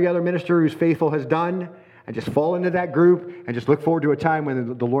what every other minister who's faithful has done and just fall into that group and just look forward to a time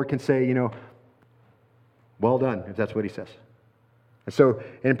when the Lord can say, well done, if that's what he says. And so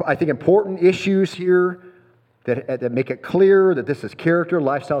I think important issues here that make it clear that this is character,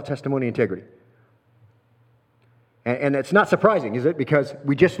 lifestyle, testimony, integrity. And it's not surprising, is it? Because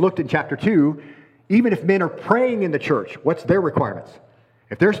we just looked in chapter 2, even if men are praying in the church, what's their requirements?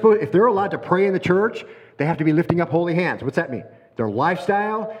 If they're allowed to pray in the church, they have to be lifting up holy hands. What's that mean? Their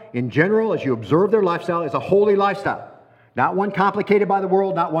lifestyle, in general, as you observe their lifestyle, is a holy lifestyle. Not one complicated by the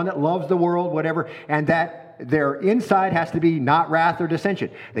world, not one that loves the world, whatever. And that their inside has to be not wrath or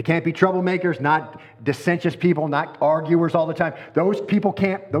dissension. They can't be troublemakers, not dissentious people, not arguers all the time.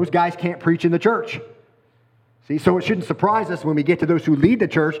 Those guys can't preach in the church. See, so it shouldn't surprise us when we get to those who lead the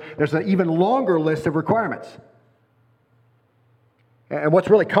church, there's an even longer list of requirements. And what's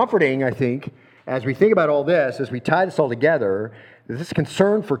really comforting, I think, as we think about all this, as we tie this all together, this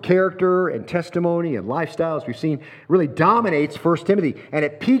concern for character and testimony and lifestyle, as we've seen, really dominates 1 Timothy. And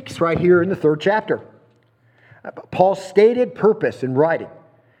it peaks right here in the 3rd chapter. Paul's stated purpose in writing,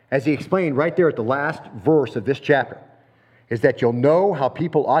 as he explained right there at the last verse of this chapter, is that you'll know how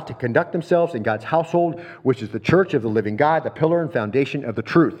people ought to conduct themselves in God's household, which is the church of the living God, the pillar and foundation of the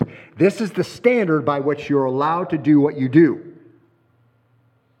truth. This is the standard by which you're allowed to do what you do.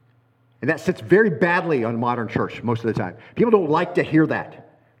 And that sits very badly on modern church most of the time. People don't like to hear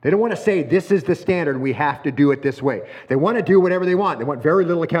that. They don't want to say, this is the standard, we have to do it this way. They want to do whatever they want. They want very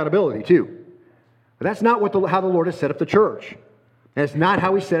little accountability, too. But that's not how the Lord has set up the church. And it's not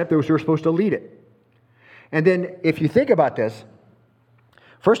how he set up those who are supposed to lead it. And then, if you think about this,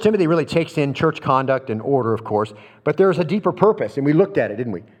 1 Timothy really takes in church conduct and order, of course, but there's a deeper purpose, and we looked at it,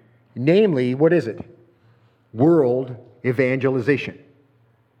 didn't we? Namely, what is it? World evangelization.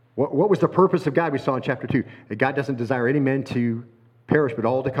 What was the purpose of God we saw in chapter 2? That God doesn't desire any men to perish, but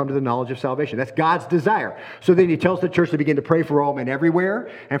all to come to the knowledge of salvation. That's God's desire. So then he tells the church to begin to pray for all men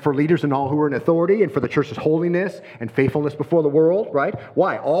everywhere, and for leaders and all who are in authority, and for the church's holiness and faithfulness before the world, right?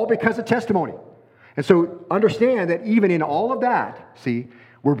 Why? All because of testimony. And so understand that even in all of that, see,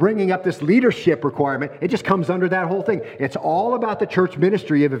 We're bringing up this leadership requirement. It just comes under that whole thing. It's all about the church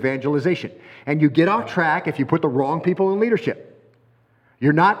ministry of evangelization. And you get off track if you put the wrong people in leadership.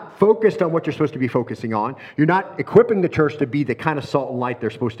 You're not focused on what you're supposed to be focusing on. You're not equipping the church to be the kind of salt and light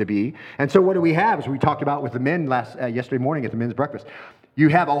they're supposed to be. And so what do we have, as we talked about with the men yesterday morning at the men's breakfast? You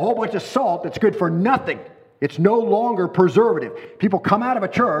have a whole bunch of salt that's good for nothing. It's no longer preservative. People come out of a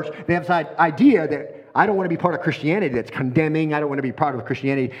church, they have this idea that I don't want to be part of Christianity that's condemning. I don't want to be part of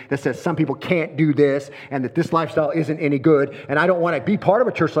Christianity that says some people can't do this and that this lifestyle isn't any good. And I don't want to be part of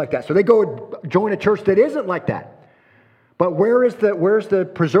a church like that. So they go join a church that isn't like that. But where's the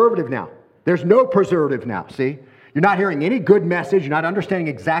preservative now? There's no preservative now, see? You're not hearing any good message. You're not understanding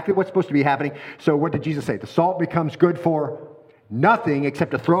exactly what's supposed to be happening. So what did Jesus say? The salt becomes good for nothing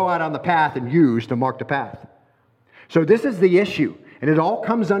except to throw out on the path and use to mark the path. So this is the issue. And it all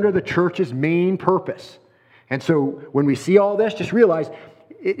comes under the church's main purpose. And so when we see all this, just realize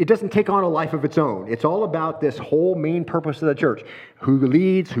it doesn't take on a life of its own. It's all about this whole main purpose of the church. Who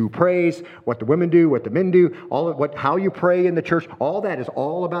leads, who prays, what the women do, what the men do, how you pray in the church. All that is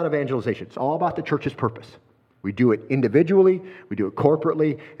all about evangelization. It's all about the church's purpose. We do it individually, we do it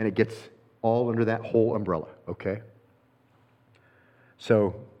corporately, and it gets all under that whole umbrella, okay?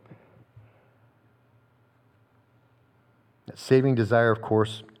 So, that saving desire, of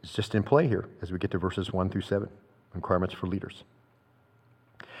course, is just in play here as we get to verses 1 through 7, requirements for leaders.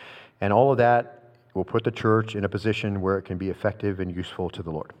 And all of that will put the church in a position where it can be effective and useful to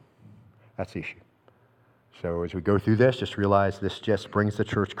the Lord. That's the issue. So as we go through this, just realize this just brings the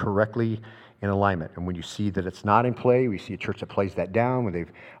church correctly in alignment. And when you see that it's not in play, we see a church that plays that down, when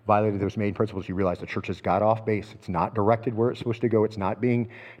they've violated those main principles, you realize the church has got off base. It's not directed where it's supposed to go. It's not being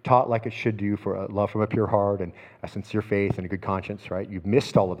taught like it should do for a love from a pure heart and a sincere faith and a good conscience, right? You've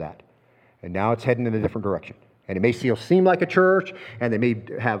missed all of that. And now it's heading in a different direction. And it may seem like a church, and they may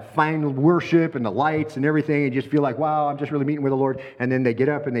have fine worship and the lights and everything, and you just feel like, wow, I'm just really meeting with the Lord. And then they get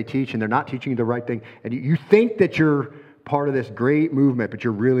up and they teach, and they're not teaching the right thing. And you think that you're part of this great movement, but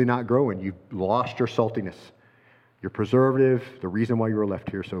you're really not growing. You've lost your saltiness, your preservative, the reason why you were left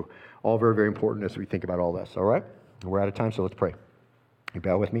here. So all very, very important as we think about all this, all right? We're out of time, so let's pray. You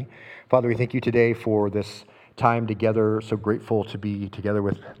bow with me. Father, we thank you today for this time together. So grateful to be together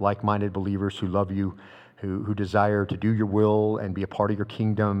with like-minded believers who love you, who desire to do your will and be a part of your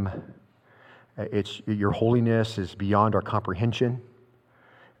kingdom. Your holiness is beyond our comprehension.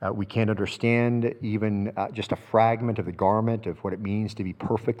 We can't understand even just a fragment of the garment of what it means to be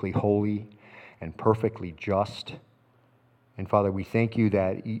perfectly holy and perfectly just. And Father, we thank you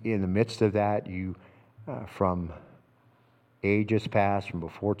that in the midst of that, you, from ages past, from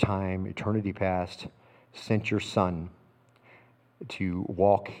before time, eternity past, sent your Son to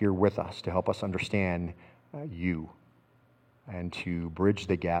walk here with us, to help us understand you and to bridge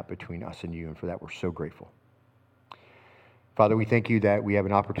the gap between us and you. And for that, we're so grateful. Father, we thank you that we have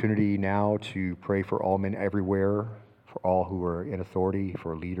an opportunity now to pray for all men everywhere, for all who are in authority,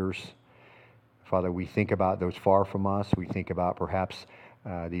 for leaders. Father, we think about those far from us. We think about perhaps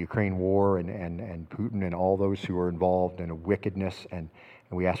the Ukraine war and Putin and all those who are involved in a wickedness, and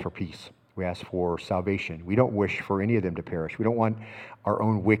we ask for peace. We ask for salvation. We don't wish for any of them to perish. We don't want our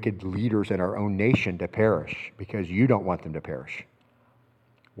own wicked leaders in our own nation to perish because you don't want them to perish.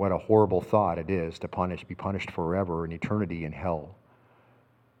 What a horrible thought it is to be punished forever in eternity in hell.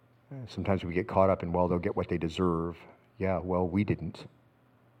 Sometimes we get caught up in, well, they'll get what they deserve. Yeah, well, we didn't.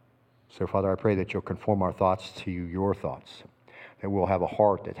 So, Father, I pray that you'll conform our thoughts to your thoughts, that we'll have a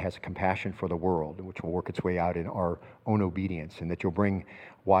heart that has compassion for the world, which will work its way out in our own obedience, and that you'll bring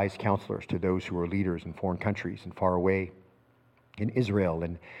wise counselors to those who are leaders in foreign countries and far away, in Israel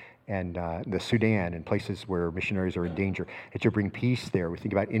and the Sudan and places where missionaries are in danger, that you'll bring peace there. We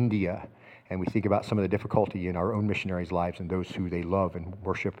think about India, and we think about some of the difficulty in our own missionaries' lives and those who they love and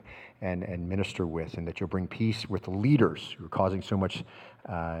worship and minister with, and that you'll bring peace with the leaders who are causing so much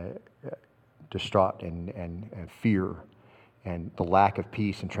distraught and fear, and the lack of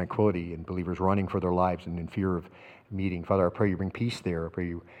peace and tranquility, and believers running for their lives and in fear of meeting. Father, I pray you bring peace there. I pray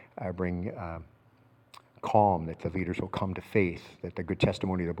you bring calm, that the leaders will come to faith, that the good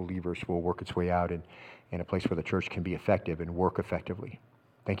testimony of the believers will work its way out in a place where the church can be effective and work effectively.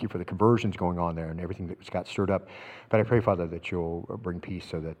 Thank you for the conversions going on there and everything that's got stirred up. But I pray, Father, that you'll bring peace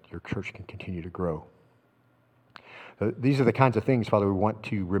so that your church can continue to grow. These are the kinds of things, Father, we want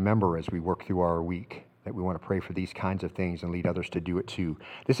to remember as we work through our week, that we want to pray for these kinds of things and lead others to do it too.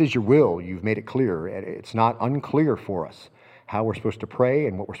 This is your will. You've made it clear. It's not unclear for us how we're supposed to pray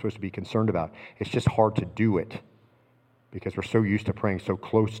and what we're supposed to be concerned about. It's just hard to do it because we're so used to praying so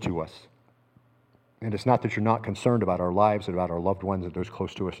close to us. And it's not that you're not concerned about our lives and about our loved ones and those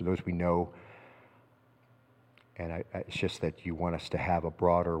close to us and those we know. And it's just that you want us to have a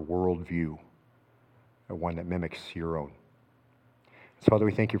broader worldview, one that mimics your own. So, Father,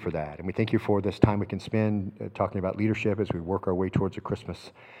 we thank you for that. And we thank you for this time we can spend talking about leadership as we work our way towards the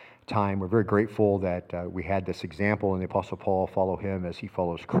Christmas time. We're very grateful that we had this example in the Apostle Paul, follow him as he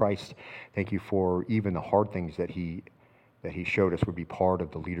follows Christ. Thank you for even the hard things that he showed us would be part of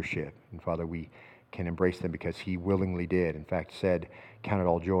the leadership. And Father, we can embrace them because he willingly did. In fact, said, count it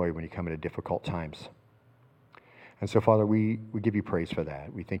all joy when you come into difficult times. And so, Father, we give you praise for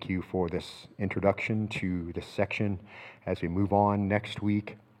that. We thank you for this introduction to this section. As we move on next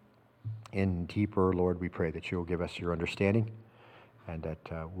week in deeper, Lord, we pray that you'll give us your understanding and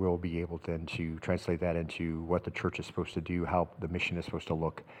that we'll be able then to translate that into what the church is supposed to do, how the mission is supposed to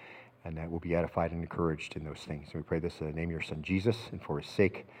look, and that we'll be edified and encouraged in those things. And we pray this in the name of your Son, Jesus, and for his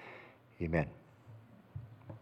sake, amen.